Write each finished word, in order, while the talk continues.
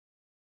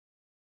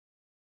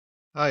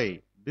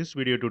Hi, this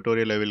video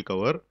tutorial I will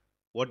cover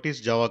what is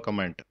Java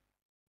comment.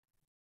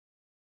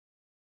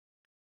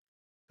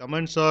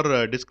 Comments are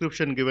a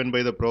description given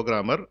by the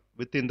programmer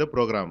within the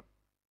program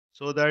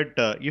so that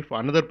if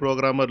another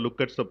programmer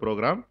looks at the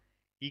program,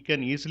 he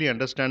can easily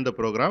understand the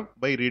program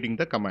by reading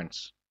the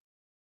commands.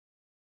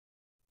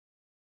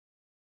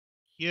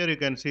 Here you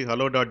can see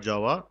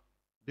hello.java.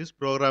 This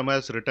program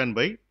is written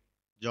by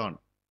John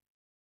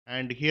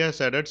and he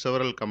has added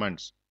several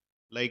commands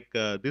like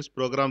this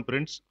program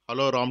prints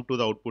hello ram to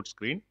the output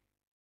screen,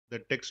 the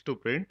text to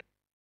print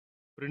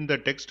the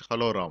text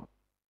hello ram.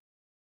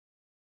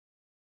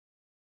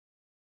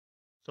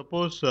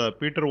 Suppose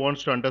Peter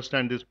wants to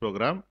understand this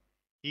program,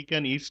 he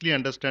can easily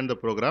understand the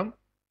program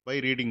by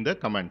reading the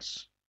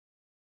commands.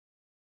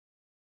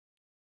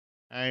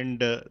 And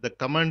the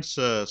commands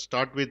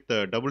start with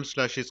double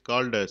slash is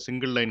called a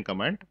single line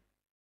command.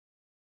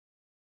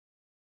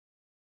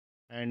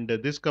 And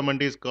this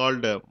command is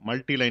called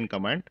multi-line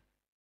command,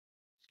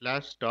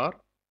 slash star,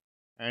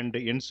 and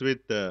ends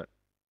with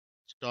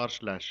star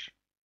slash.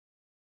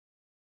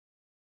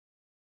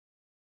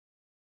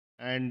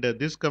 And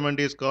this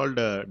command is called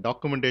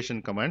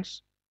documentation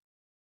commands,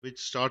 which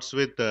starts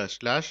with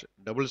slash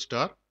double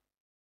star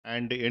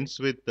and ends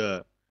with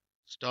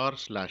star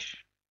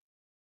slash.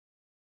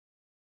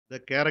 The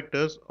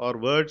characters or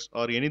words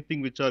or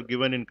anything which are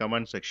given in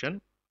command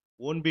section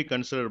won't be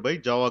considered by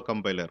Java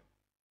compiler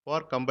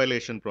for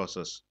compilation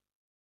process.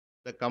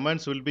 The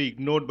commands will be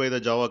ignored by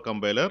the Java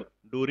compiler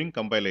during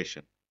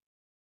compilation.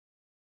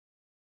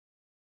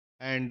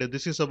 And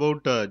this is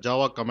about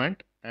Java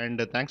comment, and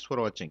thanks for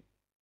watching.